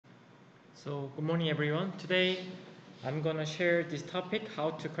So good morning everyone. Today I'm gonna share this topic,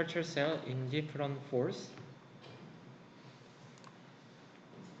 how to culture cell in different force.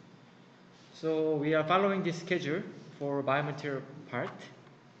 So we are following this schedule for biomaterial part.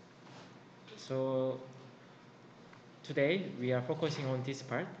 So today we are focusing on this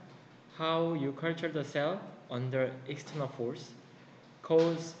part, how you culture the cell under external force.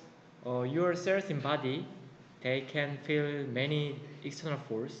 Cause your cells in body, they can feel many external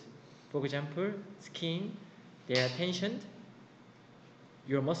force. For example, skin, they are tensioned.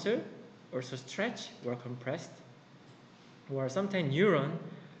 Your muscle also stretch or compressed, or sometimes neuron,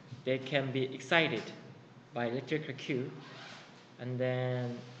 they can be excited by electrical cue, and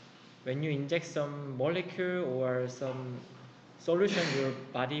then when you inject some molecule or some solution in your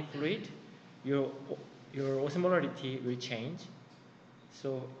body fluid, your osmolarity will change.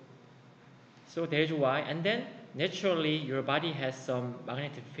 So that is why, and then naturally your body has some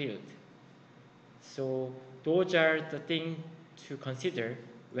magnetic field. So those are the things to consider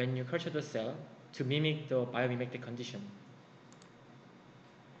when you culture the cell to mimic the biomimetic condition.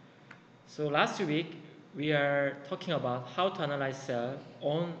 So last week we are talking about how to analyze cell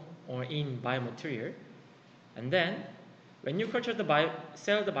on or in biomaterial, and then when you culture the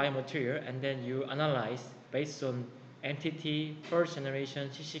biomaterial and then you analyze based on MTT, first generation,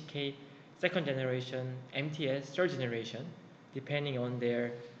 CCK, second generation, MTS, third generation, depending on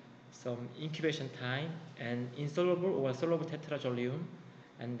their some incubation time and insoluble or soluble tetrazoleum,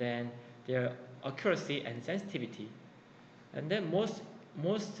 and then their accuracy and sensitivity. And then most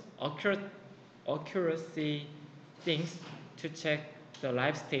accuracy things to check the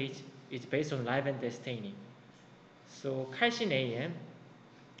live stage is based on live and death staining. So calcium AM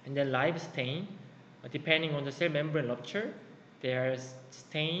and then live stain, depending on the cell membrane rupture, they are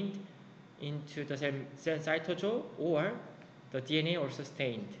stained into the cell cytosol, or the DNA also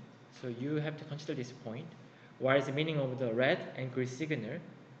stained. So you have to consider this point. What is the meaning of the red and green signal?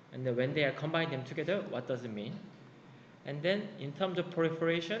 And then when they are combined them together, what does it mean? And then in terms of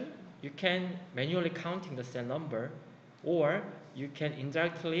proliferation, you can manually counting the cell number, or you can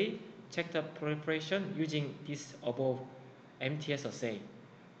indirectly check the proliferation using this above MTS assay.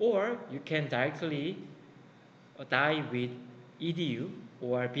 Or you can directly dye with EDU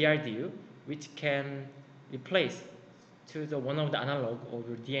or BRDU, which can replace to the one of the analog of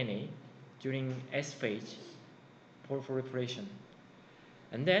your DNA during S phase for proliferation.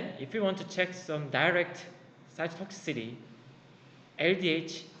 And then if you want to check some direct cytotoxicity,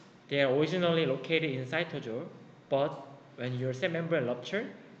 LDH, they are originally located in cytosol, but when your cell membrane rupture,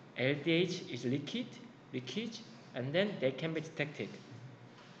 LDH is leakage, and then they can be detected.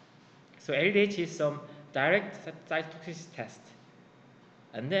 So LDH is some direct cytotoxicity test.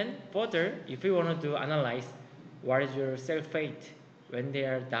 And then further, if you want to analyze what is your cell fate when they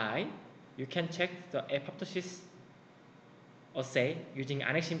are die, you can check the apoptosis assay using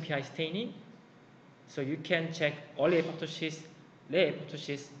annexin PI staining. So you can check early apoptosis, late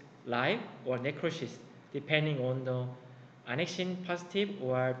apoptosis, live or necrosis, depending on the annexin positive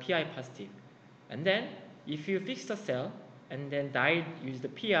or PI positive. And then if you fix the cell and then dye use the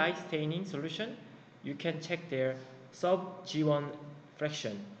PI staining solution, you can check their sub G1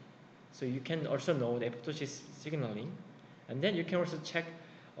 fraction. So you can also know the apoptosis signaling. And then you can also check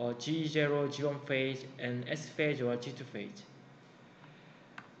G0, G1 phase, and S phase or G2 phase.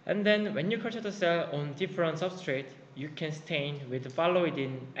 And then when you culture the cell on different substrate, you can stain with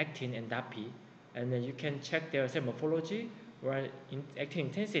phalloidin, actin, and DAPI. And then you can check their cell morphology, or actin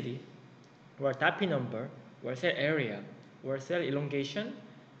intensity, or DAPI number, or cell area, or cell elongation,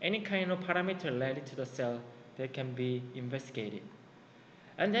 any kind of parameter related to the cell that can be investigated.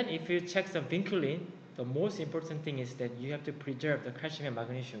 And then if you check the vinculin, the most important thing is that you have to preserve the calcium and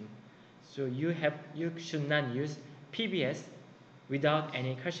magnesium. So you should not use PBS without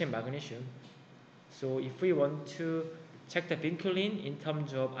any calcium and magnesium. So if we want to check the vinculin in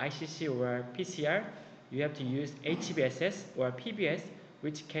terms of ICC or PCR, you have to use HBSS or PBS,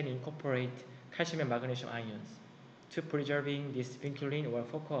 which can incorporate calcium and magnesium ions to preserving this vinculin or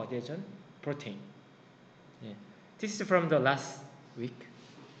focal adhesion protein. Yeah. This is from the last week.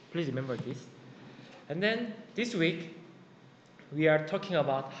 Please remember this. And then this week, we are talking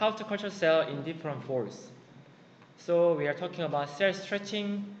about how to culture cell in different force. So we are talking about cell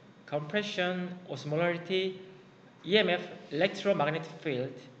stretching, compression, osmolarity, EMF, electromagnetic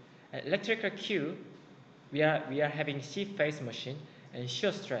field, and electrical cue. We are having C-phase machine and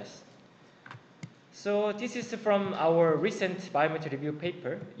shear stress. So this is from our recent biometry review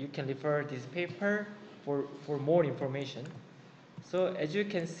paper. You can refer this paper for more information. So as you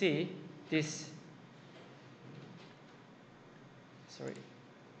can see, this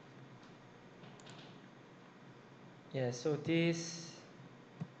Yeah, so this,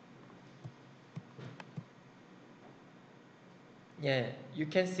 yeah, you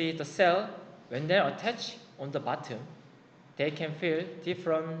can see the cell when they're attached on the bottom, they can feel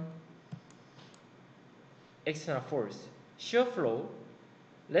different external force. Shear flow,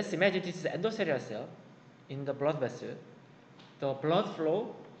 let's imagine this is endothelial cell in the blood vessel. The blood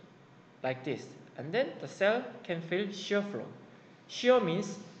flow like this, and then the cell can feel shear flow. Shear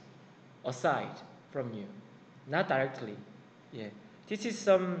means aside from you, not directly. Yeah, this is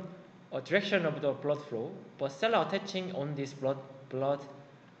some direction of the blood flow, but cell are attaching on this blood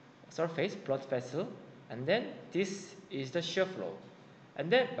surface, blood vessel, and then this is the shear flow,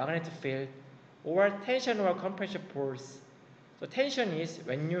 and then magnetic field or tension or compression force. So tension is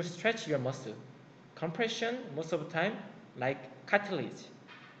when you stretch your muscle. Compression most of the time like cartilage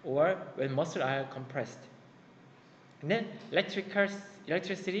or when muscles are compressed. And then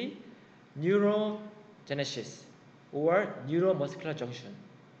electricity, neurogenesis or neuromuscular junction.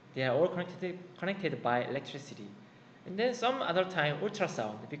 They are all connected by electricity. And then some other time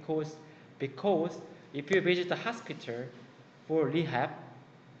ultrasound because if you visit the hospital for rehab,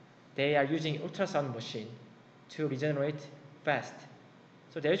 they are using ultrasound machine to regenerate fast.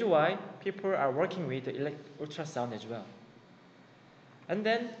 So that's why people are working with the ultrasound as well. And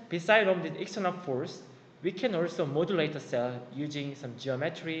then beside of the external force, we can also modulate the cell using some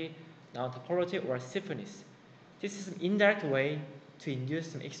geometry, topology, or stiffness. This is an indirect way to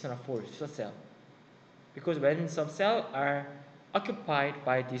induce some external force to the cell. Because when some cells are occupied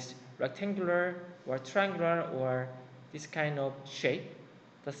by this rectangular or triangular or this kind of shape,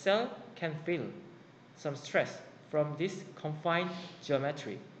 the cell can feel some stress from this confined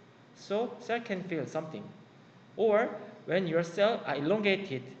geometry. So cell can feel something. Or when your cells are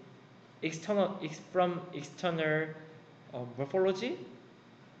elongated from external morphology,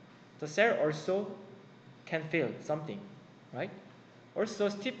 the cell also can feel something, right? Also,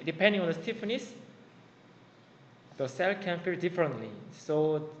 depending on the stiffness, the cell can feel differently.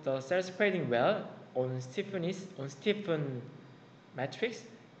 So the cell spreading well on stiffness, on stiffened matrix,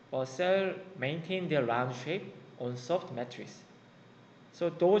 or cell maintain their round shape on soft matrix. So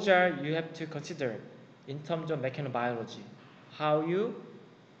those are you have to consider in terms of mechanobiology, how you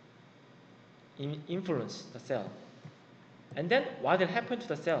influence the cell. And then what will happen to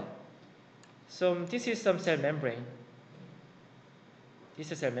the cell? So this is some cell membrane.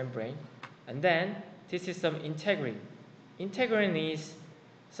 This is cell membrane. And then this is some integrin. Integrin is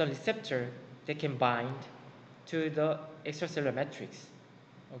some receptor that can bind to the extracellular matrix.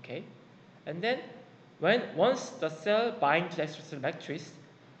 Okay? And then once the cell binds to the extracellular matrix,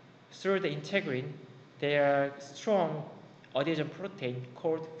 through the integrin, there are strong adhesion protein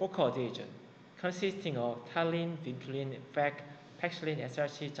called focal adhesion, consisting of taurine, vinculin, paxillin,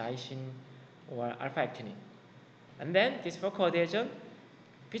 SRC, glycine, or alpha-actinin. And then this focal adhesion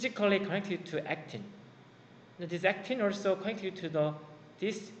physically connected to actin. This actin also connected to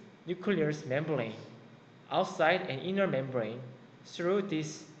this nucleus membrane, outside and inner membrane, through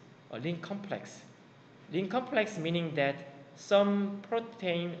this link complex. Link complex meaning that some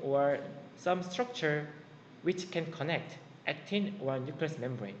protein or some structure which can connect actin or nucleus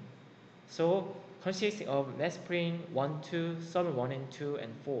membrane. So consisting of nesprine 1, 2, some 1 and 2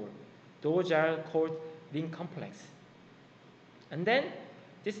 and 4. Those are called link complex. And then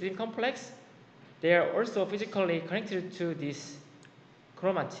this link complex, they are also physically connected to this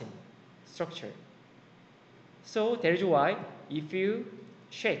chromatin structure. So that is why if you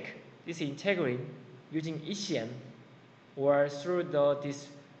shake this integrin using ECM or through this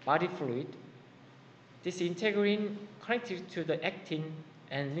body fluid, this integrin connected to the actin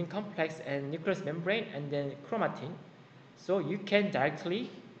and link complex and nucleus membrane and then chromatin. So you can directly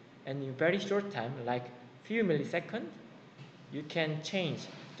and in very short time, like few milliseconds, you can change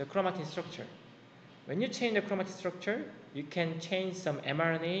the chromatin structure. When you change the chromatin structure, you can change some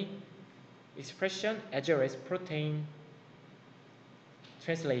mRNA expression as well as protein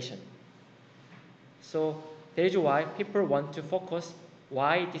translation. So that is why people want to focus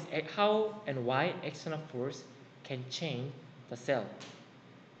how and why external force can change the cell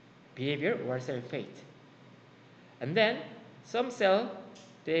behavior or cell fate. And then some cell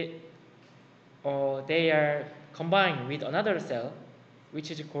they are combined with another cell, which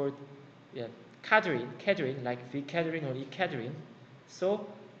is called cadherin, like V cadherin or E cadherin. So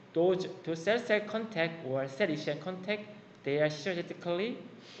those cell-cell contact or cell-ECM contact, they are synergetically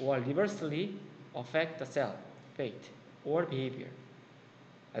or reversely affect the cell fate or behavior.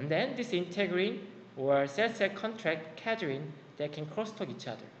 And then this integrin or cell-cell contact cadherin, they can crosstalk each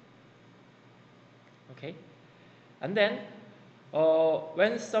other. Okay, and then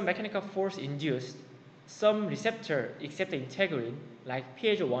when some mechanical force induced, some receptor except the integrin, like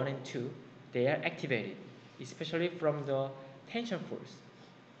pH1 and 2, they are activated, especially from the tension force.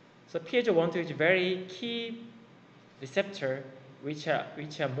 So pH1 2 is a very key receptor which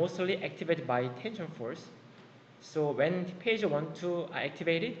are mostly activated by tension force. So when pH1 2 are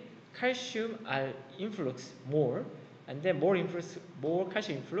activated, calcium are influx more, and then more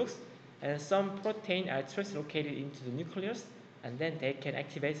calcium influx, and some protein are translocated into the nucleus, and then they can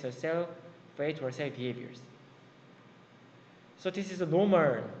activate the cell fate or cell behaviors. So this is a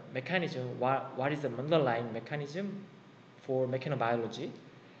normal mechanism. What is the underlying mechanism for mechanobiology?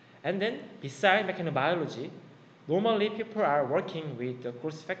 And then beside mechanobiology, normally people are working with the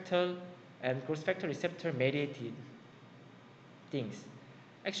growth factor and growth factor receptor mediated things.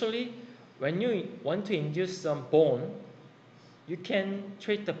 Actually, when you want to induce some bone, you can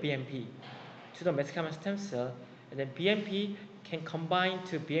treat the BMP to the mesenchymal stem cell, and then BMP can combine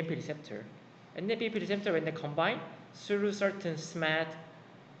to BMP receptor. And then BMP receptor, when they combine through certain SMAD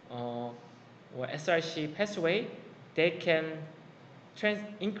or SRC pathway, they can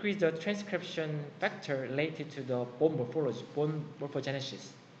increase the transcription factor related to the bone morphology, bone morphogenesis,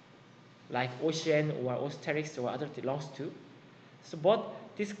 like OCN or Osterix or other belongs to. So, but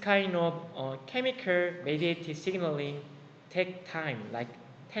this kind of chemical mediated signaling take time, like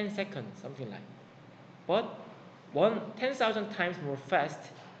 10 seconds, something like. But 10,000 times more fast,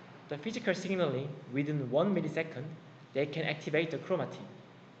 the physical signaling within 1 millisecond, they can activate the chromatin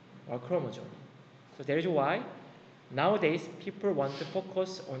or chromosome. So that is why nowadays people want to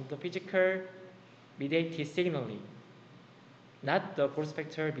focus on the physical mediated signaling, not the growth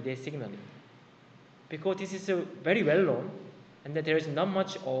factor mediated signaling, because this is very well known, and that there is not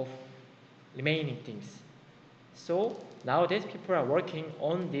much of remaining things. So nowadays people are working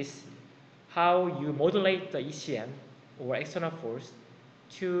on this, how you modulate the ECM or external force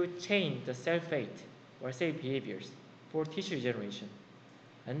to change the cell fate or cell behaviors for tissue regeneration.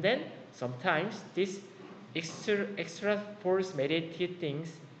 And then sometimes this extra force mediated things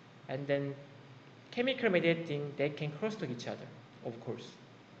and then chemical mediated things, they can crosstalk each other, of course.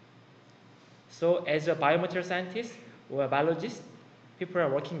 So as a biomaterial scientist or a biologist, people are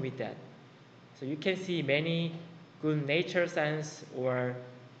working with that. So you can see many good Nature Science or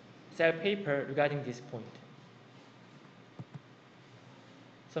Cell paper regarding this point.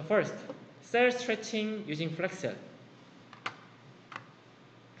 So first, cell stretching using flex cell.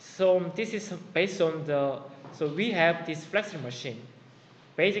 So this is based on so we have this flex cell machine.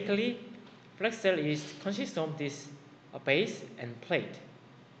 Basically, flex cell consists of this base and plate.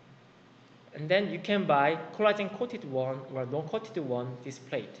 And then you can buy collagen coated one or non-coated one, this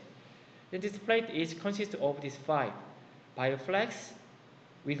plate. Then this plate consists of these 5: bioflex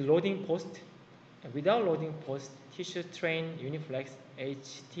with loading post, and without loading post, tissue train, uniflex,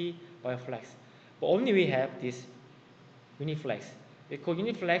 HT, bioflex. But only we have this uniflex. Because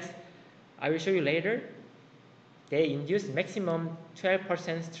uniflex, I will show you later, they induce maximum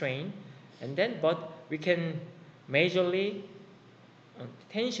 12% strain, and then but we can majorly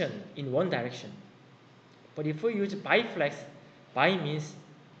tension in one direction. But if we use biflex, bi means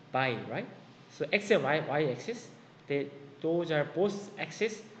bi, right? So x and y axis, those are both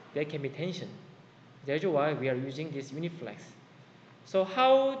axes, they can be tension. That's why we are using this uniflex. So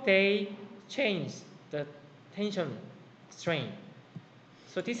how they change the tension strain?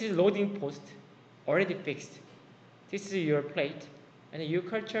 So this is loading post, already fixed. This is your plate, and you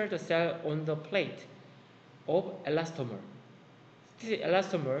culture the cell on the plate of elastomer. This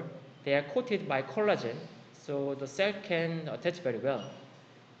elastomer, they are coated by collagen, so the cell can attach very well.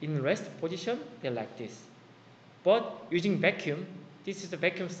 In rest position, they're like this. But using vacuum, this is the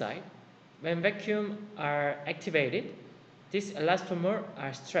vacuum side. When vacuum are activated, these elastomers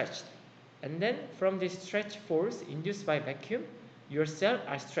are stretched. And then from this stretch force induced by vacuum, your cells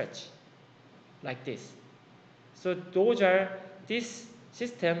are stretched like this. So this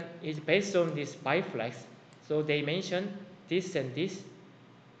system is based on this biflex. So they mention this and this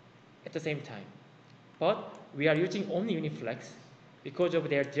at the same time. But we are using only uniflex because of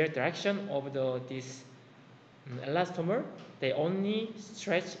their direction of this elastomer. They only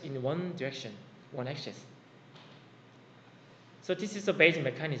stretch in one direction, one axis. So this is the basic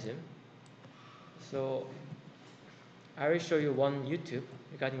mechanism. So I will show you one YouTube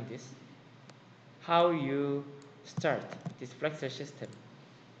regarding this, how you start this flexor system.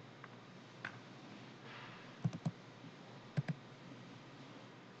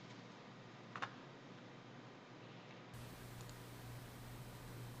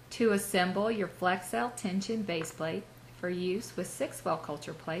 To assemble your flex cell tension base plate for use with 6-well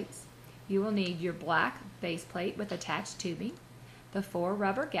culture plates, you will need your black base plate with attached tubing, the 4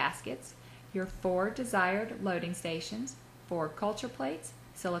 rubber gaskets, your 4 desired loading stations, 4 culture plates,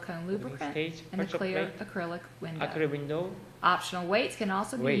 silicone lubricant, stage, and the culture clear plate, acrylic window. acrylic window. Optional weights can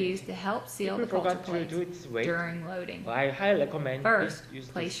also be Weight. used to help seal If the you culture forgot to plates do its weight, during loading. I highly recommend First, please use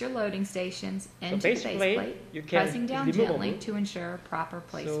place this. your loading stations into base the base plate, plate, you can- pressing it's down removable. gently to ensure proper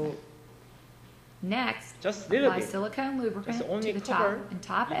placement. So Next, just little apply bit. silicone lubricant Just only to the cover. top and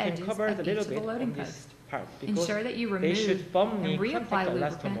top You can edges cover of the each little of the bit loading on this posts. part because Ensure that you they should remove firmly and reapply contact the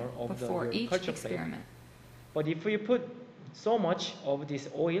lubricant elastomer of before your each culture plate. experiment. But if you put so much of this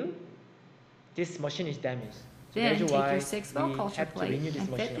oil, this machine is damaged. So Then that's take why your 6-well we culture have to renew plate this and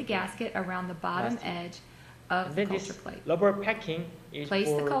fit machine the again. gasket around the bottom Last year. edge of And the then culture this plate. rubber packing is Place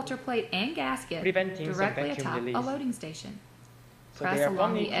for the culture plate and gasket preventing some directly vacuum atop a release. loading station. So Press they are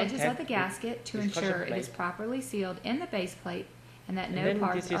along firmly the edges of contact the with gasket to this culture ensure it is plate. properly sealed in the base plate and that And no then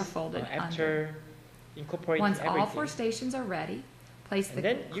parts this are is folded under. after incorporating Once everything. all 4 stations are ready, place And the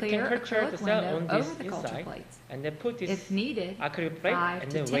then you clear can culture acrylic the cell window on this over the culture inside, plates. and then put this If needed, acrylic plate 5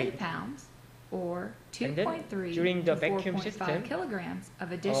 and to then 10 wait. pounds or And then 2.3 during to the vacuum 4.5 system, kilograms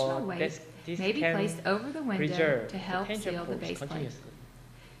of additional weight this may be can placed over the window preserve to help the tension seal the force base plate. continuously.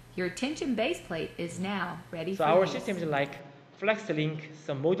 Your tension base plate is now ready So for our use. system is like FlexLink,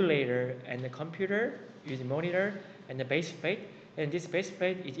 some modulator, and a computer using monitor and the base plate. And this base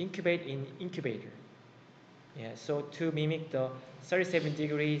plate is incubated in incubator. Yeah, so to mimic the 37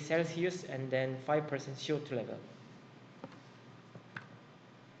 degrees Celsius and then 5% CO2 level.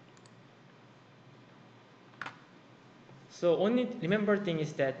 So only remember thing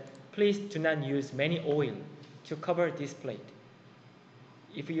is that please do not use many oil to cover this plate.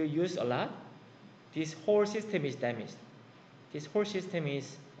 If you use a lot, this whole system is damaged. This whole system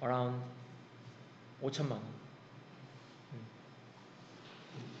is around 5천만 원.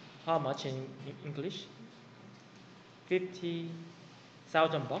 How much in English?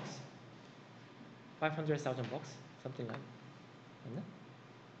 50,000 bucks? 500,000 bucks? Something like that.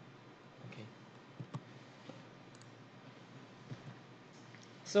 Okay.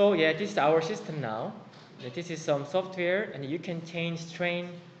 So yeah, this is our system now. This is some software, and you can change strain,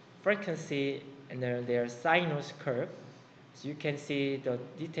 frequency, and their sinus curve. So you can see the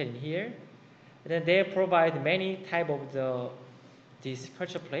detail in here. And then they provide many type of this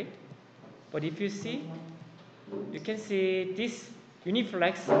culture plate. But if you see, you can see this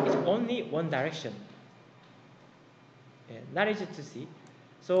uniflex is only one direction. Yeah, not easy to see.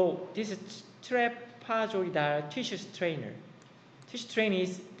 So this is trapezoidal tissue strainer. Tissue strain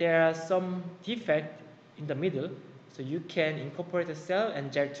is there are some defect in the middle, so you can incorporate the cell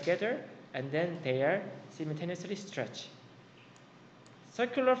and gel together, and then they are simultaneously stretch.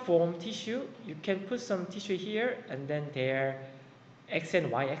 Circular form tissue, you can put some tissue here, and then their x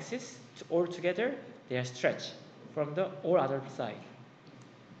and y axis all together, they are stretched from the all other side.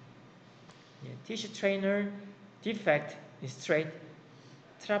 Yeah, tissue trainer defect is straight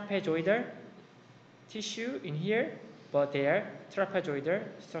trapezoidal tissue in here, but they are trapezoidal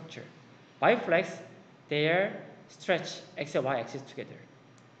structure. Biflex, they are stretch x and y axis together.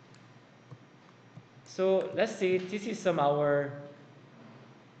 So let's see, this is some our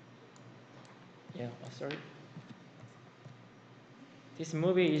sorry. This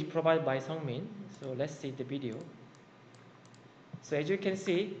movie is provided by Sungmin, so let's see the video. So as you can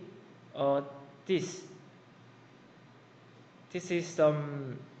see, this is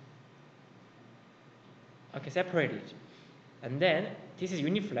some separated, and then this is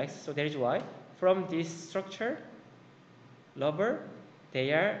uniflex. So that is why from this structure, rubber,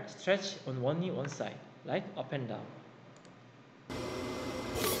 they are stretched on only one side, like up and down.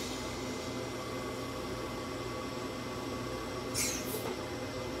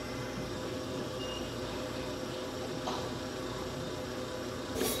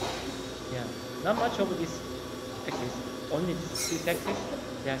 Yeah, not much of this axis, only this axis,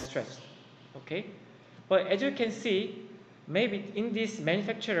 they are stretched. Okay, but as you can see, maybe in this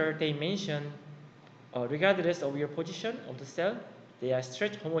manufacturer they mention regardless of your position of the cell, they are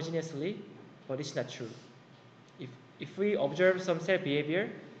stretched homogeneously, but it's not true. If we observe some cell behavior,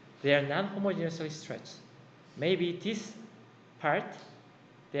 they are not homogeneously stretched. Maybe this part,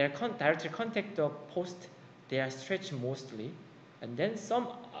 they are directly contact the post, they are stretched mostly, and then some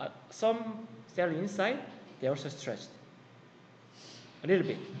cell inside, they are also stretched a little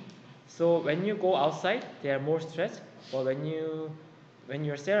bit. So when you go outside, they are more stretched, but when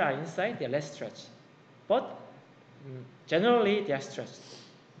your cells are inside, they are less stretched. But generally, they are stretched.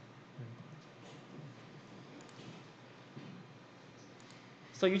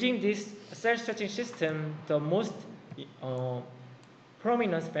 So using this cell stretching system, the most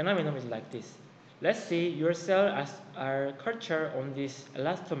prominent phenomenon is like this. Let's say your cells are cultured on this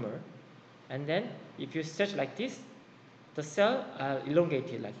elastomer, And then if you stretch like this, the cell are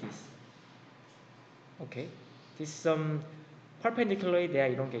elongated like this. Okay, this perpendicularly they are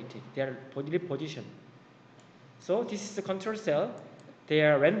elongated. They are positioned. So this is the control cell. They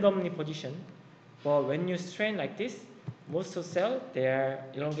are randomly positioned. But when you strain like this, most of the cell they are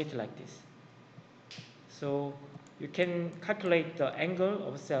elongated like this. So you can calculate the angle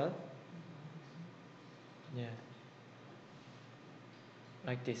of a cell. Yeah,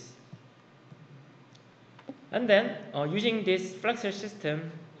 like this. And then using this flexor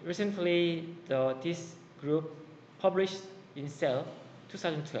system, recently this group published in Cell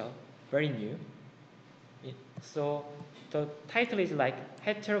 2012, very new. So the title is like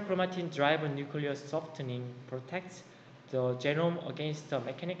heterochromatin driven nuclear softening protects the genome against the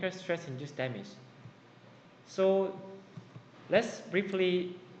mechanical stress induced damage. So let's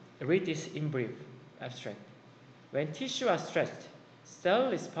briefly read this in brief abstract. When tissue are stretched,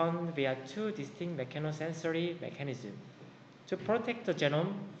 cells respond via two distinct mechanosensory mechanisms to protect the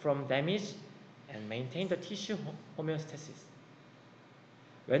genome from damage and maintain the tissue homeostasis.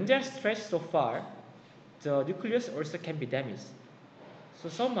 When they are stretched so far, the nucleus also can be damaged. So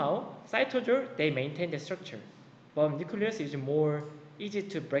somehow, cytosol, they maintain the structure, but nucleus is more easy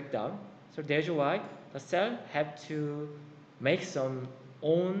to break down. So that's why the cell have to make some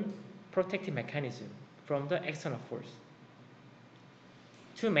own protective mechanism from the external force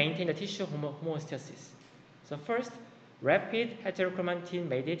to maintain the tissue homeostasis. So first, rapid heterochromatin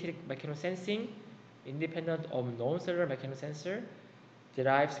mediated mechanosensing, independent of non-cellular mechanosensor,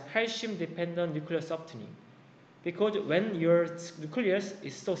 derives calcium-dependent nuclear softening. Because when your nucleus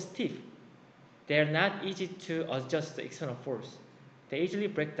is so stiff, they are not easy to adjust the external force. They easily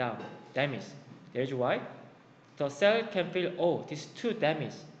break down, damage. That's why the cell can feel, oh, this is too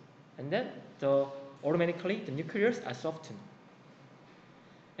damaged. And then automatically the nucleus are softened.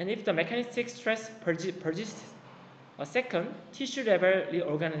 And if the mechanistic stress persists, a second tissue level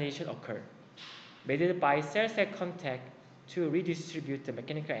reorganization occurs, mediated by cell-cell contact to redistribute the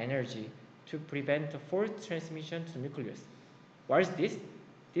mechanical energy to prevent the forced transmission to the nucleus. What is this?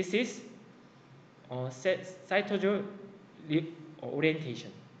 This is cytosol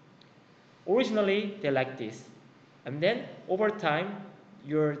orientation. Originally, they're like this. And then, over time,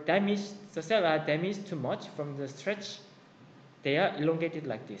 the cells are damaged too much from the stretch. They are elongated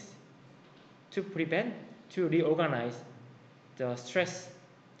like this to reorganize the stress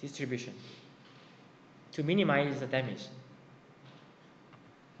distribution, to minimize the damage.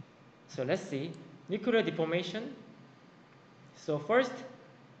 So let's see, nuclear deformation. So first,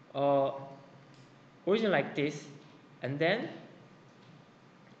 origin like this, and then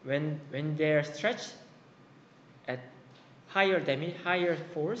when they are stretched at higher damage, higher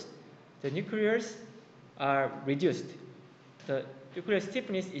force, the nucleus are reduced. The nuclear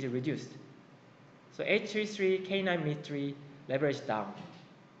stiffness is reduced. So H33, K9Me3 leverage down.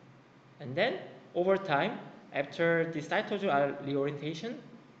 And then over time, after the cytosol reorientation,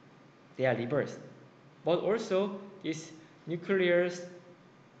 they are reversed. But also this nuclear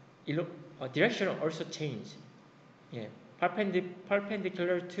direction also change. Yeah,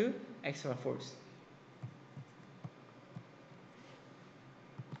 perpendicular to external force.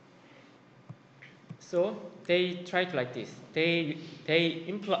 So they try to like this. They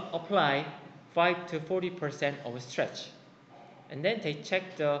apply 5 to 40% of stretch, and then they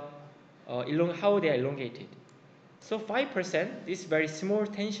check the how they are elongated. So 5% is very small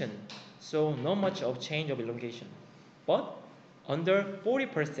tension, so not much of change of elongation. But under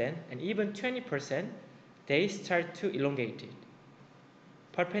 40% and even 20%, they start to elongate it,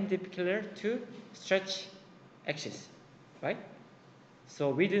 perpendicular to stretch axis, right? So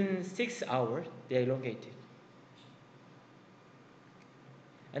within 6 hours, they are elongated.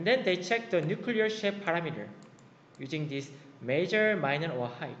 And then they check the nuclear shape parameter using this major, minor, or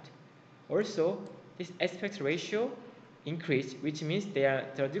height. Also, this aspect ratio increased, which means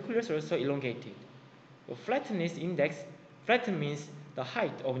the nucleus are also elongated. So flatness index, flatten means the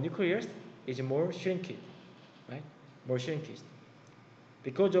height of nucleus is more shrinkage, right? More shrinkage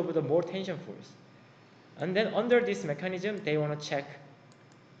because of the more tension force. And then under this mechanism, they want to check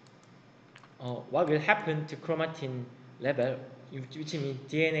what will happen to chromatin level, which means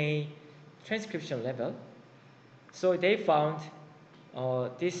DNA transcription level. So they found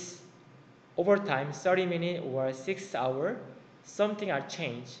this over time, 30 minutes or 6 hours, something are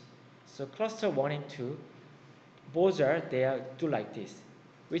changed. So cluster 1 and 2, both do like this,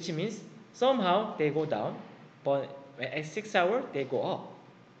 which means somehow they go down, but at 6 hours they go up.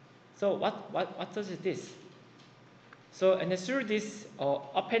 So what does this? So and through this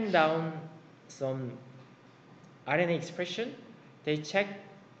up and down some RNA expression, they check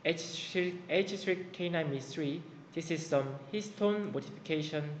H3K9B3, this is some histone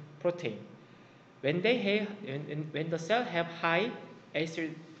modification protein. When the cell have high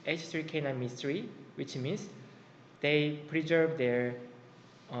H3K9B3, which means they preserve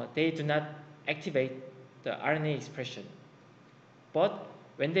they do not activate the RNA expression. But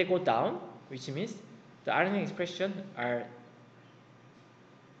when they go down, which means the RNA expression are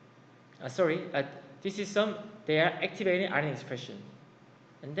they are activating RNA expression.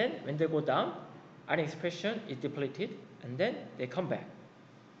 And then when they go down, RNA expression is depleted, and then they come back.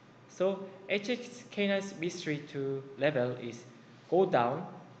 So HHK9B3 level is go down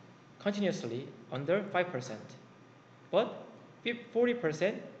continuously under 5%. But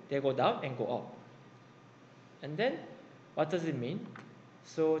 40% they go down and go up. And then what does it mean?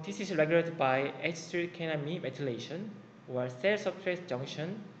 So this is regulated by H3K9B methylation or cell substrate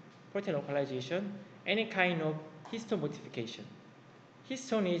junction, protein localization, any kind of histone modification.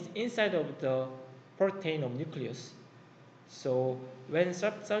 Histone is inside of the protein of nucleus. So when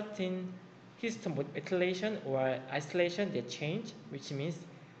certain histone methylation or isolation they change, which means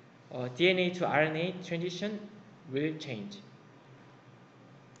DNA to RNA transition will change.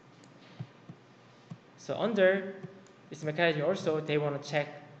 So under this mechanism also they want to check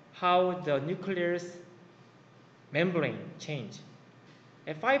how the nucleus membrane change.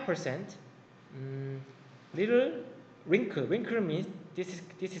 At 5%, little wrinkle. Wrinkle means this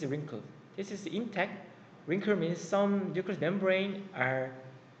is a wrinkle. This is intact. Wrinkle means some nucleus membrane are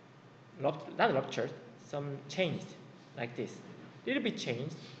not ruptured, some changed like this. Little bit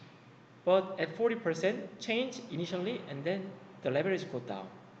changed, but at 40% change initially, and then the leverage go down.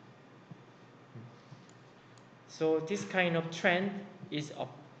 So this kind of trend is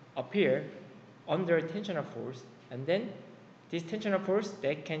appear under tensional force, and then this tensional force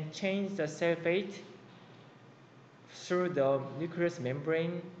they can change the cell fate through the nucleus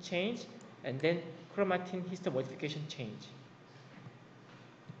membrane change, and then chromatin histone modification change.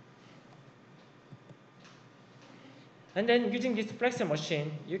 And then using this flexor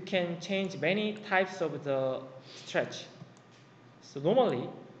machine, you can change many types of the stretch. So normally,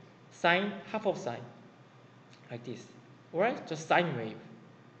 sine, half of sine, like this, or just sine wave,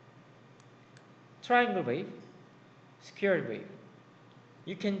 triangle wave, square wave.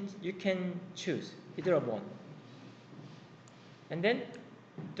 You can choose either of one. And then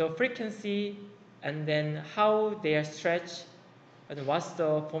the frequency, and then how they are stretched, and what's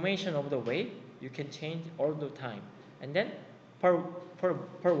the formation of the wave, you can change all the time. And then per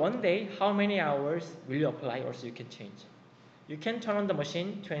one day, how many hours will you apply, also you can change. You can turn on the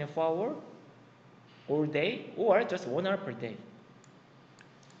machine 24 hours all day, or just 1 hour per day.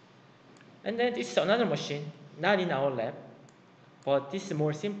 And then this is another machine, not in our lab, but this is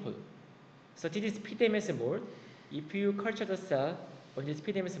more simple. So this is PDMS mode. If you culture the cell on this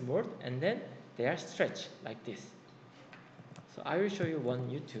PDMS mode, and then they are stretched like this. So I will show you one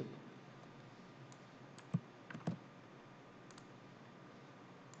YouTube.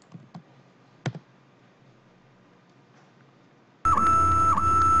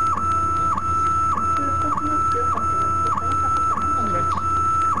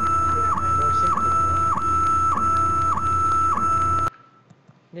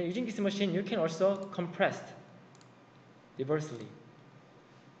 Then using this machine, you can also compress reversely.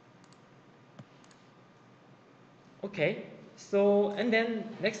 Okay, so and then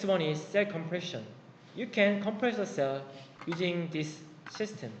next one is cell compression. You can compress a cell using this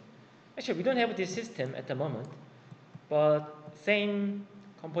system. Actually, we don't have this system at the moment, but same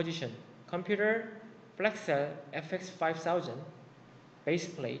composition. Computer flex cell FX5000 base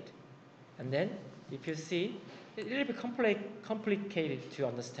plate, and then if you see, it's a little bit complicated to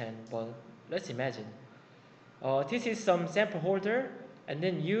understand, but let's imagine. This is some sample holder, and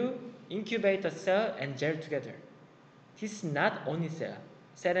then you incubate the cell and gel together. This is not only cell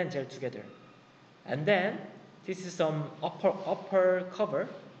and gel together. And then this is some upper cover,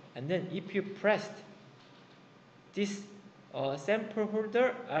 and then if you pressed this sample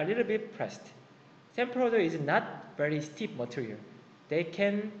holder a little bit pressed. Sample holder is not very stiff material. They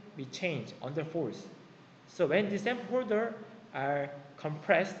can be changed under force. So when the sample holder are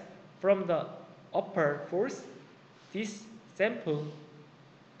compressed from the upper force, this sample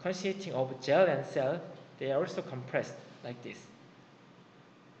consisting of gel and cell, they are also compressed like this.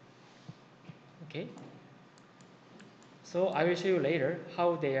 Okay. So I will show you later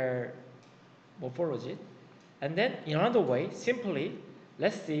how they are morphology. And then in another way, simply,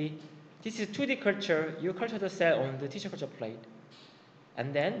 let's see, this is 2D culture. You culture the cell on the tissue culture plate.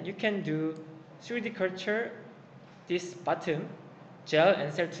 And then you can do 3D culture, this bottom, gel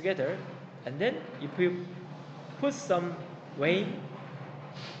and cell together. And then if you put some weight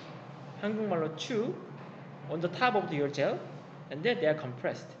한국말로 chew on the top of your gel, and then they are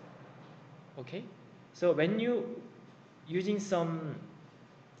compressed. Okay, so when you using some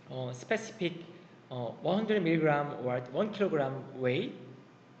specific 100 milligram or 1 kilogram weight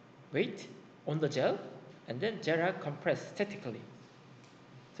on the gel, and then gel are compressed statically.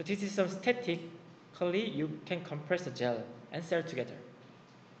 So this is some statically you can compress the gel and cell together.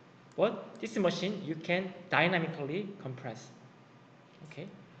 But this machine you can dynamically compress. Okay,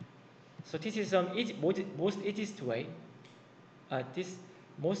 so this is some most easiest way. This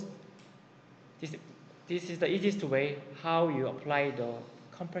is the easiest way how you apply the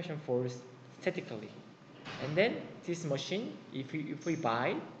compression force statically. And then this machine, if we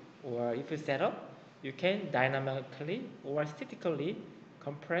buy or if you set up, you can dynamically or statically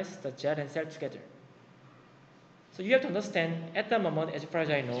compress the gel and cell together. So you have to understand, at the moment, as far as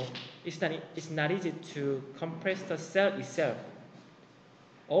I know, it's not easy to compress the cell itself.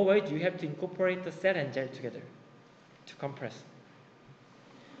 Always you have to incorporate the cell and gel together to compress.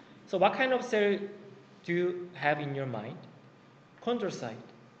 So what kind of cell do you have in your mind? Chondrocyte,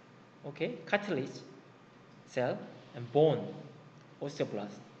 okay, cartilage cell, and bone,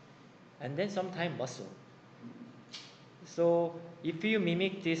 osteoblast, and then sometimes muscle. So if you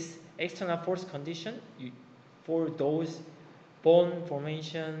mimic this external force condition for those bone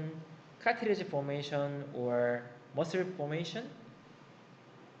formation, cartilage formation, or muscle formation,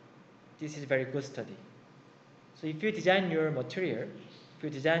 this is very good study. So if you design your material, if you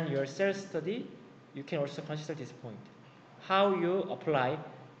design your cell study, you can also consider this point. How you apply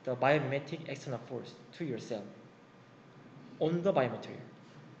the biomimetic external force to your cell on the biomaterial.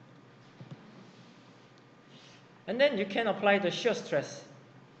 And then you can apply the shear stress.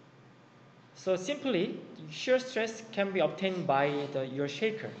 So simply, shear stress can be obtained by your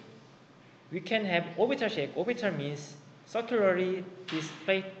shaker. We can have orbital shake. Orbital means circularly this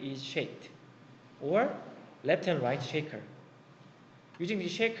plate is shaped, or left and right shaker. Using the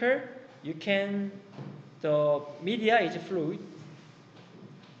shaker, the media is fluid,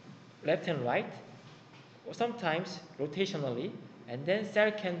 left and right, or sometimes rotationally, and then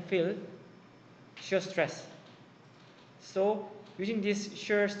cell can feel shear stress. So using this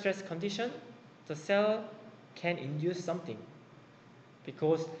shear stress condition, the cell can induce something.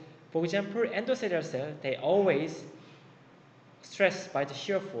 Because, for example, endocellular cell, they always stressed by the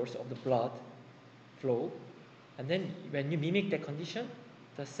shear force of the blood flow, and then when you mimic that condition,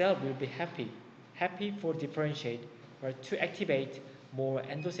 the cell will be happy for differentiate or to activate more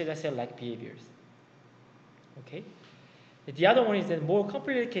endocellular cell-like behaviors. Okay. The other one is a more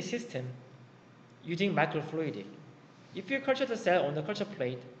complicated system using microfluidic. If you culture the cell on the culture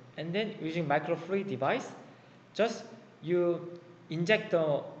plate and then using microfluid device, just you inject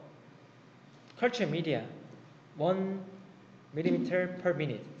the culture media 1 millimeter per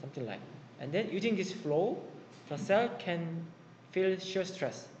minute, something like. And then using this flow, the cell can feel shear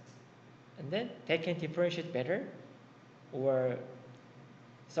stress. And then they can differentiate better or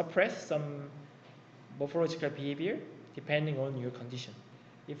suppress some morphological behavior depending on your condition.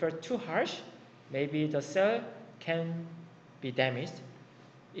 If you're too harsh, maybe the cell can be damaged.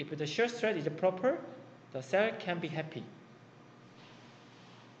 If the shear stress is proper, the cell can be happy.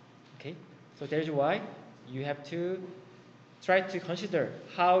 Okay, so that is why you have to try to consider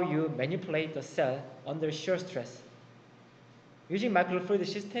how you manipulate the cell under shear stress. Using microfluid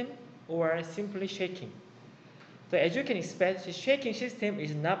system or simply shaking. So as you can expect, the shaking system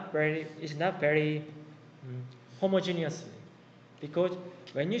is not very homogeneously, because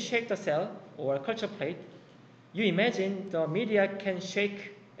when you shake the cell or culture plate, you imagine the media can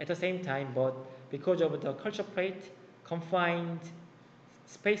shake at the same time, but because of the culture plate confined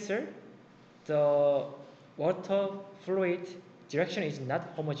spacer, the water fluid direction is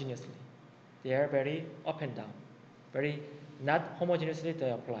not homogeneously. They are very up and down, very not homogeneously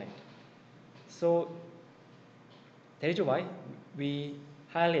they applied. So that is why we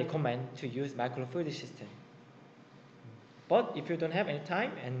highly recommend to use microfluidic system. But if you don't have any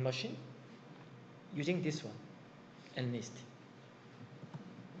time and machine, using this one at least.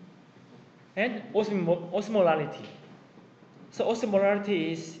 And osmolarity. So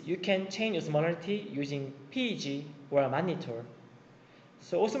osmolarity is you can change osmolarity using PEG or a monitor.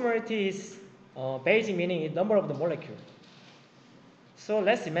 So osmolarity is basic meaning is number of the molecule. So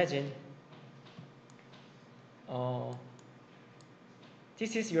let's imagine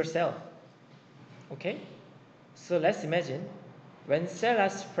this is your cell. Okay? So let's imagine when cells are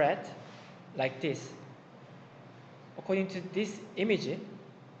spread like this, according to this image,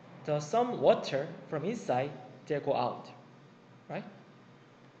 some water from inside they go out, right?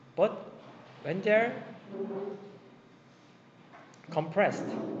 But when they're compressed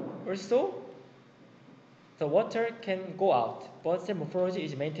also the water can go out, but cell morphology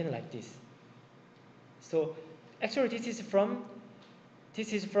is maintained like this. So actually this is from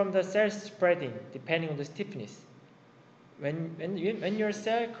the cell spreading depending on the stiffness. When your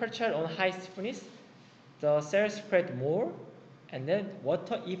cell culture on high stiffness, the cell spread more, and then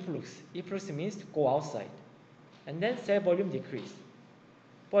water efflux. Efflux means to go outside, and then cell volume decrease.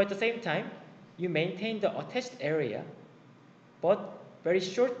 But at the same time, you maintain the attached area, but very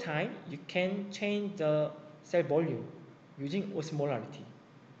short time you can change the cell volume using osmolarity.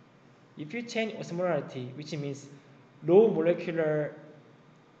 If you change osmolarity, which means low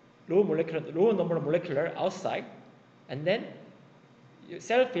number of molecular outside, and then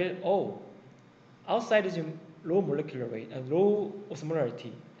cell feel, oh, outside is low molecular weight and low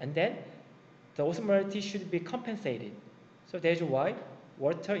osmolarity, and then the osmolarity should be compensated. So that's why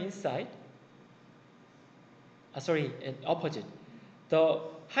water inside, opposite. The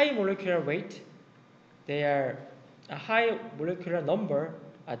high molecular weight, they are a high molecular number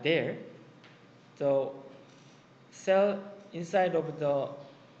are there. The cell inside of the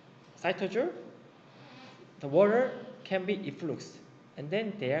cytosol, the water can be effluxed, and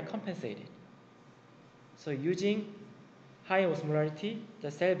then they are compensated. So using high osmolarity,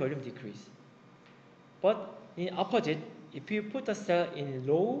 the cell volume decrease. But in opposite, if you put the cell in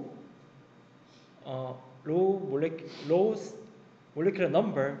low molecular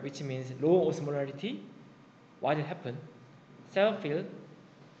number, which means low osmolarity, what will happen? Cell feel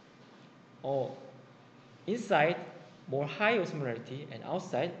inside more high osmolarity and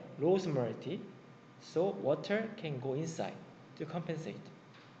outside low osmolarity, so water can go inside to compensate.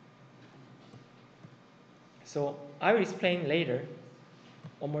 So I will explain later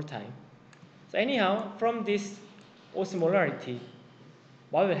one more time. So anyhow, from this osmolarity,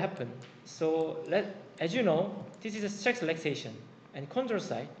 what will happen? So as you know, this is a stress relaxation and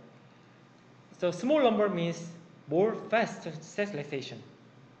chondrocyte. So small number means more fast stress relaxation.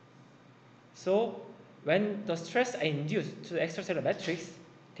 So when the stress are induced to the extracellular matrix,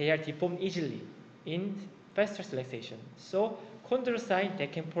 they are deformed easily in fast stress relaxation. So chondrocyte, they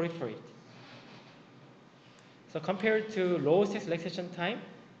can proliferate. So compared to low stress relaxation time,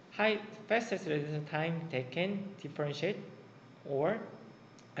 fast stress relaxation time, they can differentiate, or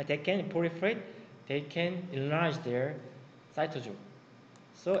they can proliferate, they can enlarge their cytosol.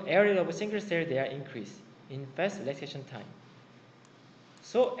 So area of a single cell, they are increased in fast relaxation time.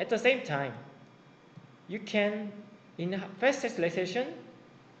 So at the same time, you can, in fast stress relaxation,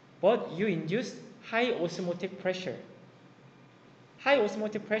 but you induce high osmotic pressure. High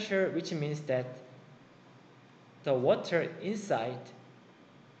osmotic pressure, which means that the water inside,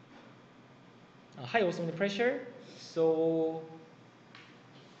 high osmotic pressure, so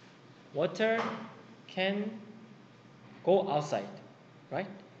water can go outside, right?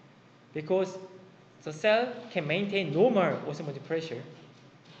 Because the cell can maintain normal osmotic pressure,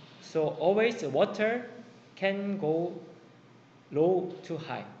 so always water can go low to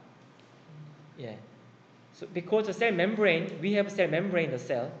high. Yeah. So because the cell membrane, we have cell membrane in the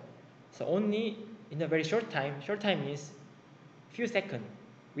cell, so only in a very short time means few seconds.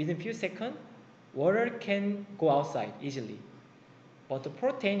 Within few seconds, water can go outside easily. But the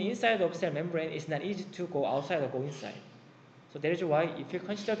protein inside of cell membrane is not easy to go outside or go inside. So that is why if you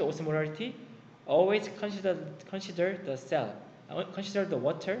consider the osmolarity, always consider the cell, consider the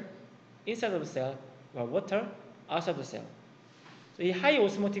water inside of the cell or water outside of the cell. So a high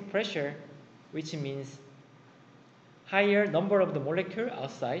osmotic pressure, which means higher number of the molecule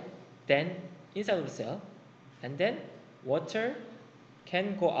outside than inside of the cell, and then water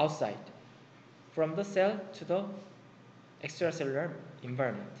can go outside from the cell to the extracellular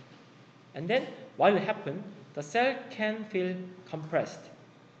environment. And then what will happen? The cell can feel compressed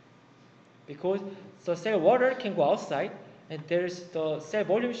because the cell water can go outside, and the cell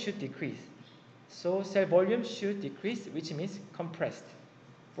volume should decrease. So cell volume should decrease, which means compressed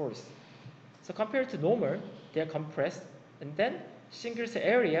force. So compared to normal, they are compressed, and then single cell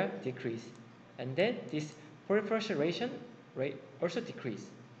area decrease, and then this proliferation rate also decrease.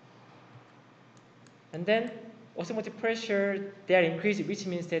 And then osmotic pressure, they are increased, which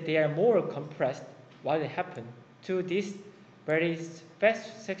means that they are more compressed while they happen to this very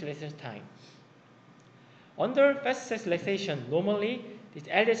fast circulation time. Under fast circulation, normally this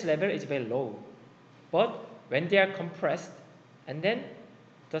LDH level is very low. But when they are compressed, and then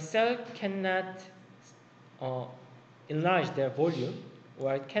the cell cannot enlarge their volume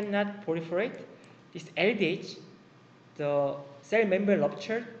or cannot proliferate, this LDH, the cell membrane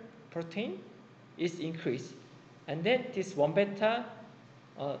rupture protein, is increased. And then this 1-beta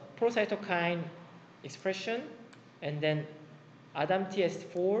procytokine expression, and then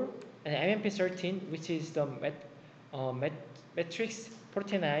ADAMTS4 and MMP13, which is the matrix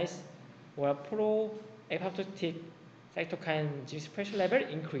proteinase or pro-apoptotic cytokine gene expression level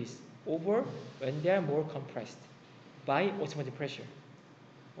increase over when they are more compressed by osmotic pressure.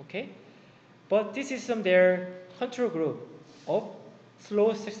 Okay, but this is their control group of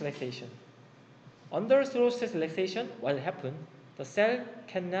slow stress relaxation. Under slow stress relaxation, what will happen? The cell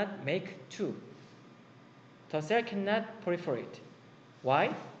cannot make two. The cell cannot proliferate.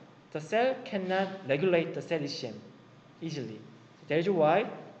 Why? The cell cannot regulate the cell ECM easily. That is why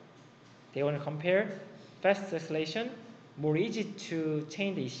they want to compare fast stress relation, more easy to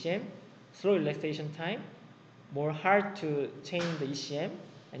change the ECM, slow relaxation time, more hard to change the ECM,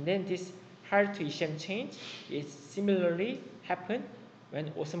 and then this hard to ECM change is similarly happen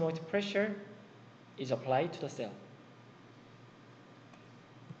when osmotic pressure is applied to the cell.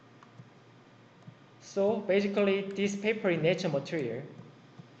 So basically, this paper in Nature Material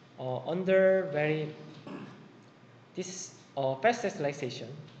under this fast stress relaxation,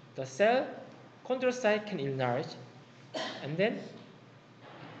 the cell chondrocyte can enlarge, and then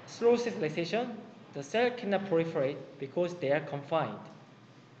slow stress relaxation, the cell cannot proliferate because they are confined.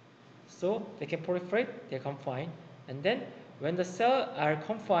 So they can proliferate, they are confined, and then when the cells are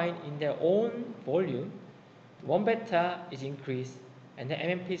confined in their own volume, 1 beta is increased, and the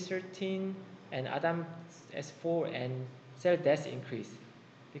MMP13 and ADAMTS4 and cell death increase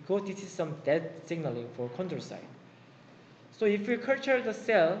because this is some death signaling for chondrocyte. So if you culture the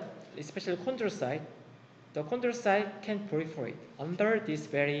cell, especially chondrocyte, the chondrocyte can proliferate under this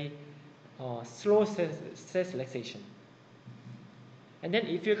very slow stress relaxation. And then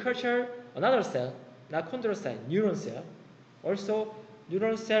if you culture another cell, not chondrocyte, neuron cell, also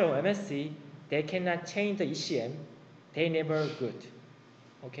neuron cell or MSC, they cannot change the ECM, they never good.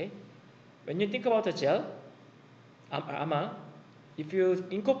 Okay? When you think about the gel, if you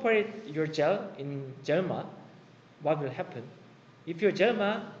incorporate your gel in gelma, what will happen? If your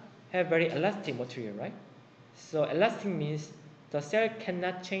gelma have very elastic material, right? So elastic means the cell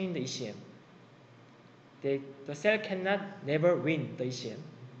cannot change the ECM. The cell cannot never win the ECM,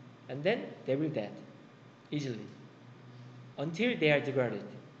 and then they will dead easily until they are degraded.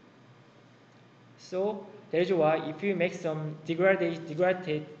 So that is why if you make some degradable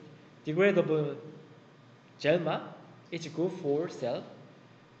gelma, it's good for cell,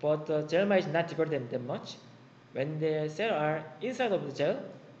 but the gelma is not degraded that much. When the cells are inside of the gel,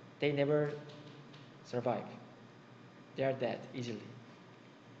 they never survive. They are dead easily.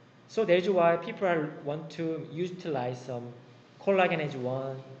 So that is why people want to utilize some collagenase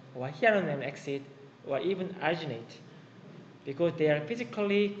 1 or hyaluronate acid or even arginate because they are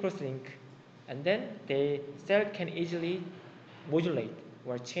physically cross-linked, and then the cell can easily modulate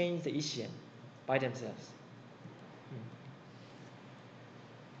or change the ECM by themselves.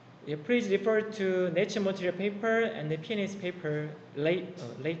 Yeah, please refer to Nature Material paper and the PNAS paper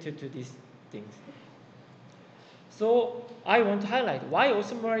related to these things. So I want to highlight why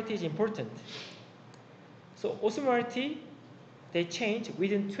osmolarity is important. So osmolarity, they change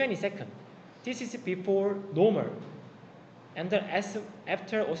within 20 seconds. This is before normal. And then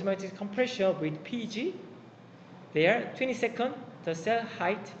after osmotic compression with PEG, there 20 seconds, the cell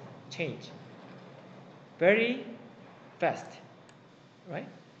height change. Very fast, right?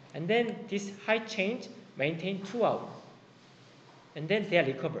 And then this height change maintain 2 hours. And then they are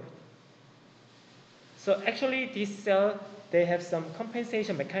recovered. So actually this cell, they have some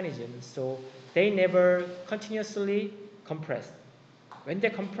compensation mechanism, so they never continuously compress. When they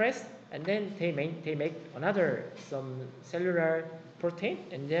compress, and then they make another some cellular protein,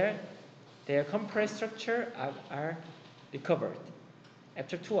 and their compressed structure are recovered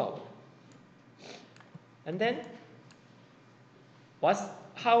after 2 hours. And then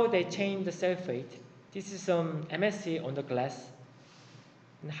how they change the cell fate. This is some MSC on the glass.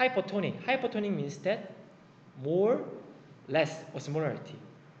 And hypotonic. Hypotonic means that less osmolarity.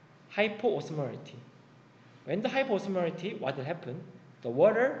 Hypoosmolarity. When the hypoosmolarity, what will happen? The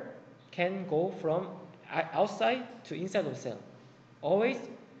water can go from outside to inside of the cell. Always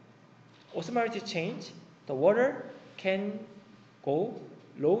osmolarity change, the water can go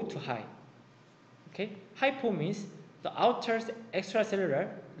low to high. Okay? Hypo means the outer extracellular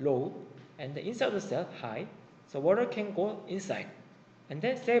low and the inside of the cell high. So water can go inside. And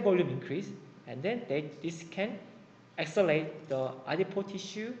then cell volume increase, and then this can accelerate the adipose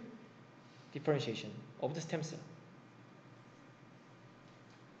tissue differentiation of the stem cell.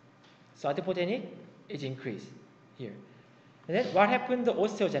 So adipogenic is increased here. And then what happened to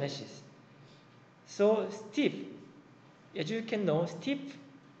osteogenesis? So stiff, as you can know, stiff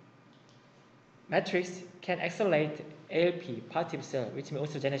matrix can accelerate ALP, positive cell, which means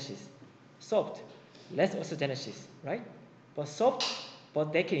osteogenesis. Soft, less osteogenesis, right? But soft,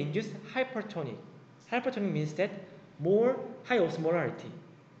 but they can induce hypertonic. Hypertonic means that more high osmolarity.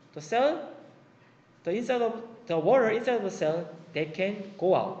 The cell, the water inside of the cell, they can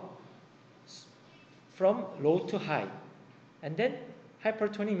go out from low to high. And then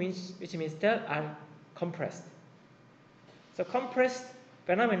hypertonic means, which means cells are compressed. So compressed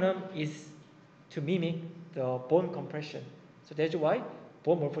phenomenon is to mimic the bone compression. So that's why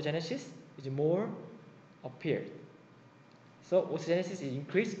bone morphogenesis is more appeared. So osteogenesis is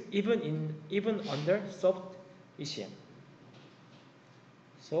increased even under soft ECM.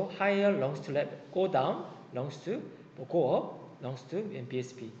 So higher lungs to level, go down, lungs to go up, lungs to and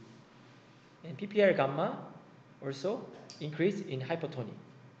BSP. And PPR gamma also increase in hypotonic.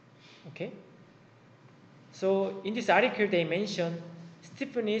 Okay. So in this article they mention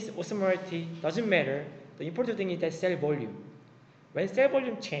stiffness, osmolarity doesn't matter. The important thing is that cell volume. When cell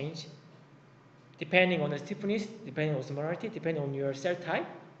volume change, depending on the stiffness, depending on osmolarity, depending on your cell type,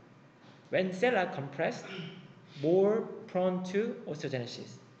 when cells are compressed, more prone to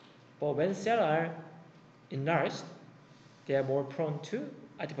osteogenesis. But when cells are enlarged, they are more prone to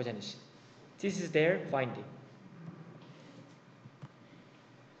adipogenesis. This is their finding.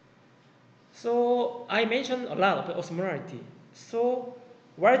 So I mentioned a lot about osmolarity. So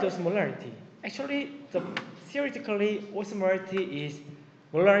what is osmolarity? Actually, theoretically, osmolarity is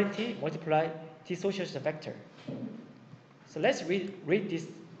molarity multiplied dissociation factor. So let's read this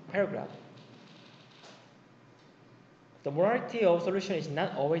paragraph. The molarity of solution is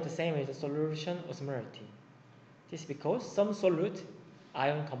not always the same as the solution osmolarity. This is because some solute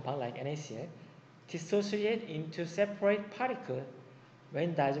ion compound like NaCl dissociate into separate particles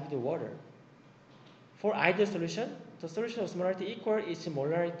when dissolved in water. For ideal solution, the solution osmolarity equals its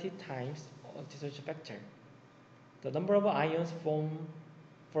molarity times dissociation factor. The number of ions formed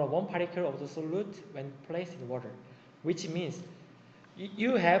from one particle of the solute when placed in water, which means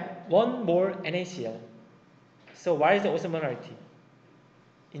you have one more NaCl. So what is the osmolarity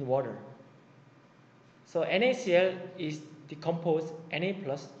in water? So NaCl is decomposed Na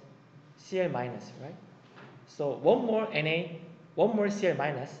plus Cl minus, right? So one more Na, one more Cl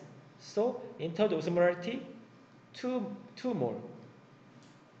minus. So in terms of osmolarity, two more.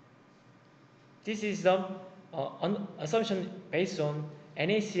 This is the assumption based on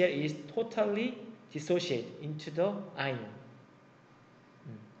NaCl is totally dissociated into the ion.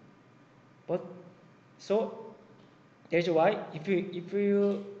 But so that's why if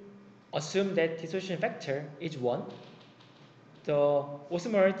you assume that dissociation factor is 1, the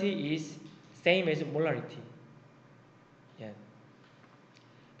osmolarity is same as molarity. Yeah.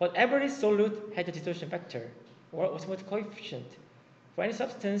 But every solute has a dissociation factor or osmotic coefficient. For any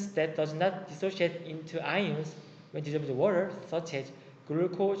substance that does not dissociate into ions when dissolved in water, such as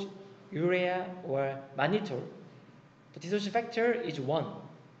glucose, urea, or mannitol, the dissociation factor is 1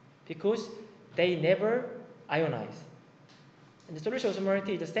 because they never ionize. And the solution osmolarity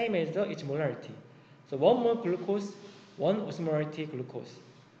is the same as its molarity. So 1 more glucose, 1 osmolarity glucose.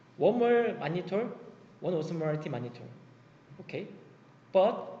 1 more mannitol, 1 osmolarity mannitol. Okay.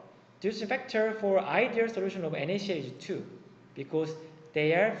 But dissociation factor for ideal solution of NaCl is 2 because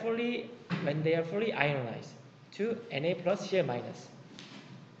when they are fully ionized to Na plus Cl minus.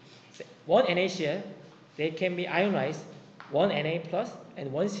 So 1 NaCl, they can be ionized 1 Na plus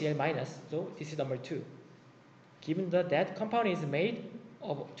and 1 Cl minus. So this is number 2. Given that compound is made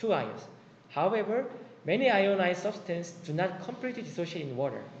of 2 ions. However, many ionized substances do not completely dissociate in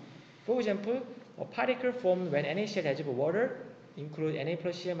water. For example, a particle formed when NaCl dissolves water include Na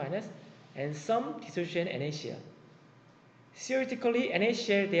plus Cl minus and some dissociate NaCl. Theoretically,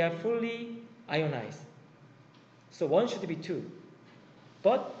 NaCl, they are fully ionized. So 1 should be 2.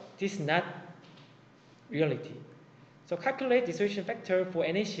 But this is not reality. So calculate dissociation factor for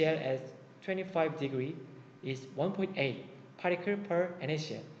NaCl as 25 degree is 1.8 particle per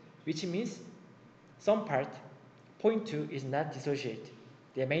NaCl, which means some part, 0.2, is not dissociated.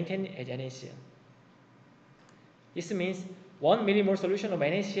 They are maintained as NaCl. This means 1 millimole solution of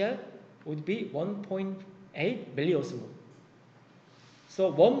NaCl would be 1.8 milliosmol. So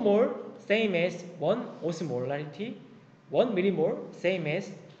 1 mole same as 1 osmolarity, 1 millimole same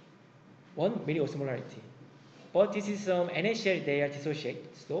as 1 milliosmolarity. But this is NaCl, they are dissociated,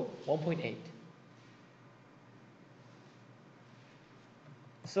 so 1.8.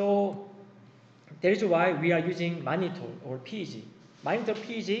 So that is why we are using mannitol or PEG. Mannitol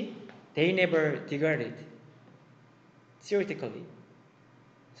PEG, they never degraded theoretically.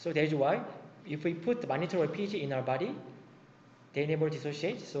 So that is why if we put mannitol or PEG in our body, they never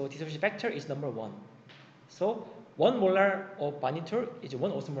dissociate. So dissociation factor is number 1. So 1 molar of mannitol is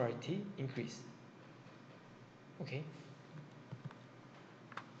 1 osmolarity increase. Okay.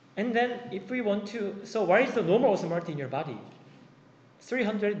 And then if we want to, so what is the normal osmolarity in your body?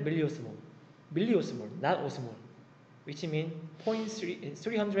 300 milliosmol. Milliosmol, not osmol, which means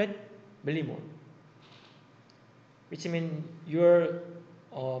 300 millimole. Which means your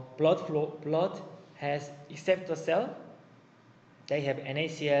blood has, except the cell, they have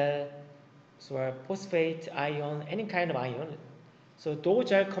NaCl, so phosphate ion, any kind of ion. So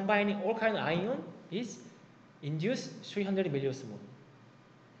those are combining all kind of ion is induce 300 milliosmol.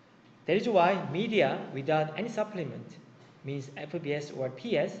 That is why media without any supplement, means FBS or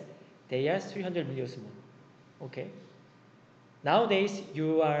PS, they are 300 milliosmol. Okay. Nowadays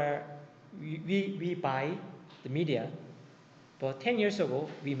we buy the media, but 10 years ago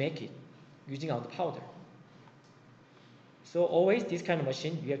we make it using our powder. So always this kind of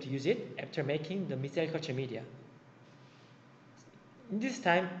machine, you have to use it after making the cell culture media. In this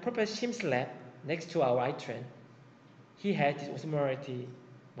time, Professor Shim's lab next to our ITREN, he had this osmolarity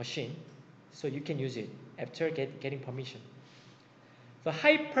machine, so you can use it after getting permission. So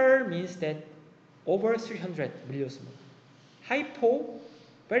hyper means that over 300 milliosmol. Hypo,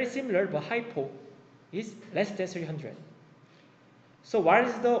 very similar, but hypo is less than 300. So what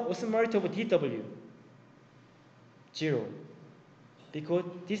is the osmolarity of DW? 0. Because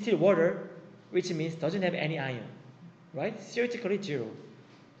distilled water, which means doesn't have any ion, right? Theoretically 0.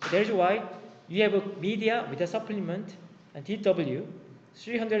 So that is why you have a media with a supplement and DW,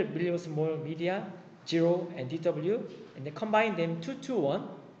 300 milliosmol media, 0 and DW, and then combine them 2:1.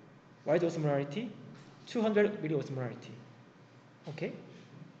 What is the osmolarity? 200 milliosmolarity. Okay?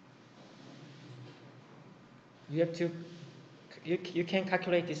 You have to, you can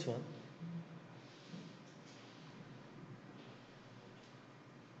calculate this one.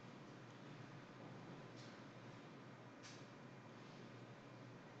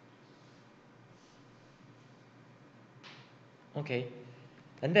 Okay,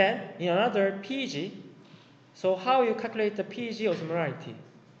 and then in another PEG, so how you calculate the PEG osmolarity?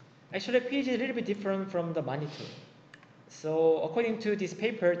 Actually, PEG is a little bit different from the mannitol. So according to this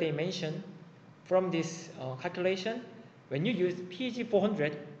paper, they mentioned from this calculation, when you use PEG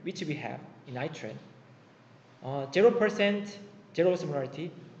 400, which we have in ITREN, 0% zero osmolarity,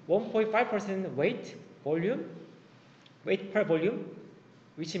 1.5% weight per volume,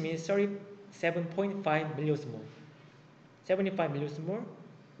 which means 37.5 milliosmol. 75 milliosmol,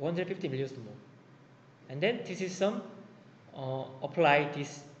 150 milliosmol. And then this is some apply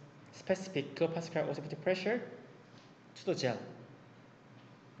this specific kilopascal osmotic pressure to the gel.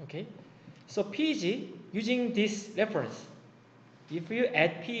 Okay, so PEG using this reference, if you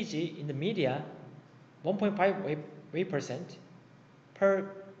add PEG in the media 1.5 weight% per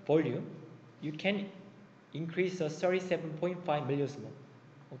volume, you can increase 37.5 milliosmol.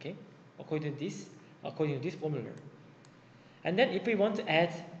 Okay, according to this formula. And then if we want to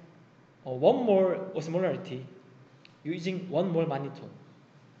add one more osmolarity using 1 mole mannitol,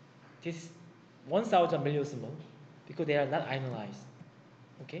 this is 1000 milliosmol because they are not ionized.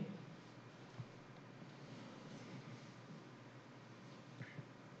 Okay.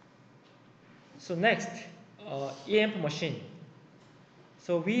 So next, EMF machine.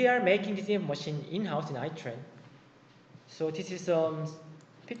 So we are making this EMF machine in-house in ITREN. So this is a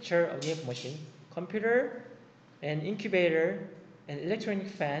picture of EMF machine, computer, an incubator, an electronic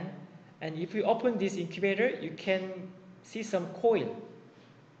fan, and if you open this incubator, you can see some coil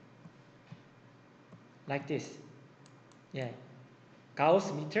like this. Yeah,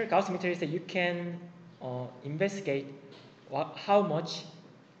 Gauss meter. Gauss meter is that you can investigate how much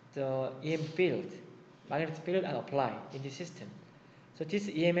the EMF field, magnetic field, are applied in the system. So this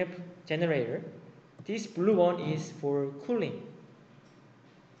EMF generator, this blue one is for cooling.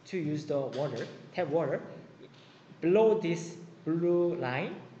 To use the water, tap water. Below this blue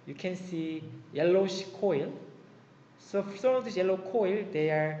line, you can see yellowish coil. So from this yellow coil, they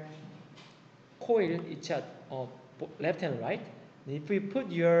are coiled each other, left and right. And if we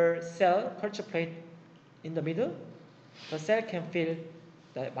put your cell culture plate in the middle, the cell can feel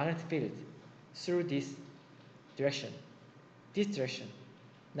the magnetic field through this direction,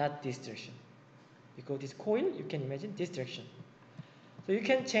 not this direction. Because this coil, you can imagine this direction. So you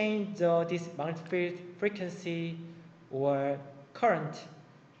can change this magnetic field frequency or current,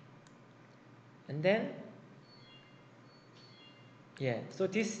 and then so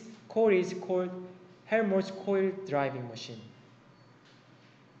this coil is called Helmholtz coil driving machine.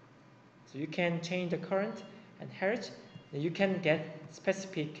 So you can change the current and hertz, then you can get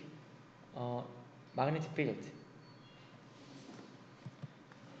specific magnetic field.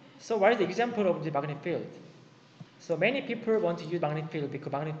 So what is the example of the magnetic field? So many people want to use magnetic field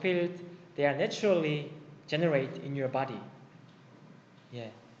because magnetic field, they are naturally generated in your body. Yeah.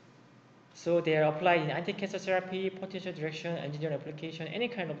 So they are applied in anti-cancer therapy, potential direction, engineering application, any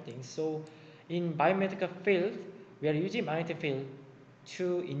kind of thing. So in biomedical field, we are using magnetic field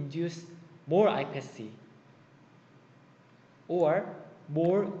to induce more iPSC or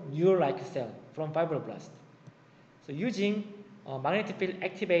more neural-like cell from fibroblast. So using magnetic field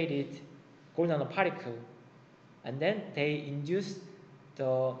activated gold nanoparticle, and then they induce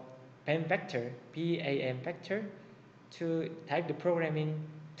the BAM vector to type the programming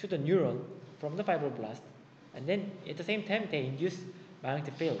to the neuron from the fibroblast, and then at the same time they induce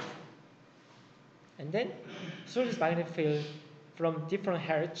magnetic field. And then through this magnetic field from different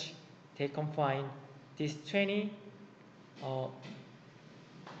hertz, they confine this 20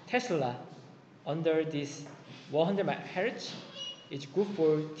 Tesla under this 100 hertz is good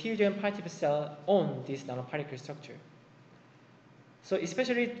for T-driven particle cell on this nanoparticle structure. So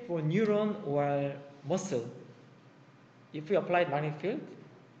especially for neuron or muscle, if we apply magnetic field,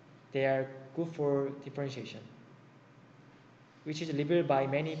 they are good for differentiation, which is revealed by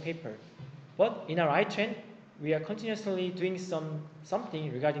many papers. But in our ITREN, we are continuously doing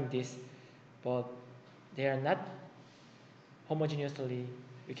something regarding this, but they are not homogeneously,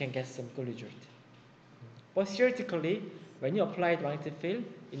 we can get some good result. But theoretically, when you apply the magnetic field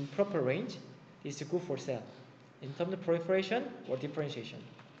in proper range, it's good for cell in terms of proliferation or differentiation.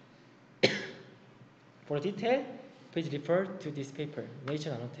 For detail, please refer to this paper,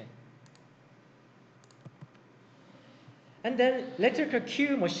 Nature Nanotech. And then electrical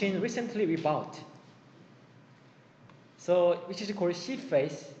Q machine recently we bought, so which is called sheep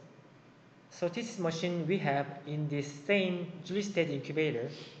phase. So this machine we have in this same Julie state incubator.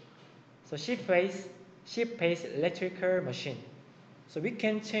 So sheep phase electrical machine. So we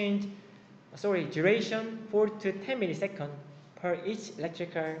can change duration 4 to 10 milliseconds per each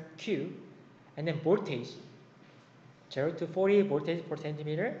electrical Q, and then voltage 0 to 40 voltage per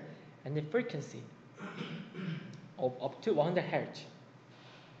centimeter, and the frequency of up to 100 hertz.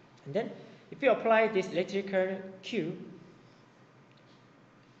 And then if you apply this electrical Q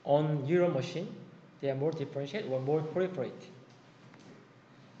on neural machine, they are more differentiate or more proliferate.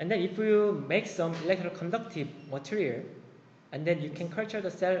 And then if you make some electroconductive material, and then you can culture the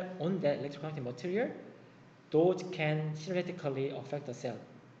cell on that electroconductive material, those can synergetically affect the cell.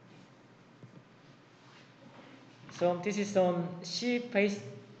 So this is some sheep-phase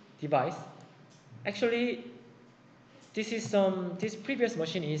device. Actually, this previous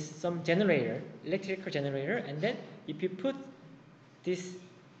machine is some generator, electrical generator, and then if you put this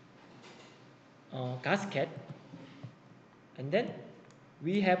gasket, and then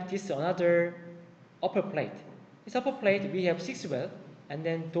we have this another upper plate. This upper plate we have 6 wells, and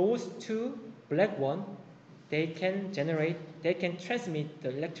then those 2 black one, they can transmit the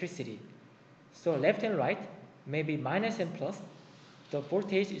electricity. So left and right, maybe minus and plus, the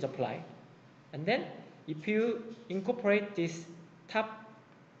voltage is applied. And then if you incorporate this top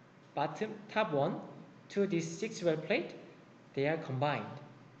one to this 6 well plate, they are combined.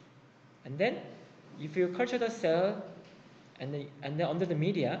 And then if you culture the cell and then under the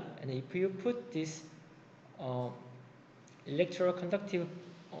media, and if you put this electroconductive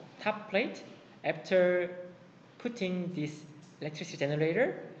top plate, after putting this electricity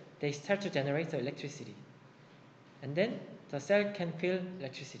generator, they start to generate the electricity. And then the cell can feel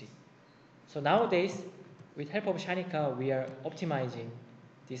electricity. So nowadays, with help of Shanika, we are optimizing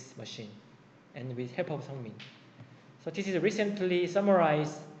this machine, and with help of Sungmin. So this is a recently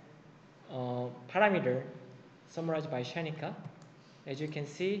summarized parameter summarized by Shanika. As you can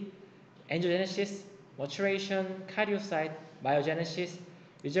see, angiogenesis, maturation, cardiocyte, biogenesis,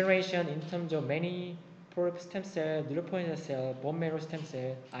 regeneration in terms of many polyp stem cell, neuropoietin cell, bone marrow stem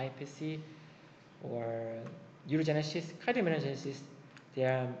cell, iPSC, or neurogenesis, cardiomyogenesis. They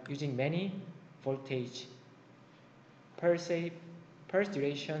are using many voltage, pulse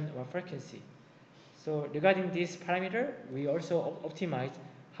duration, or frequency. So regarding this parameter, we also optimize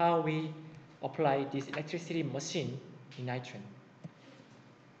how we apply this electricity machine in ITREN.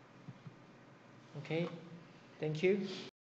 Okay, thank you.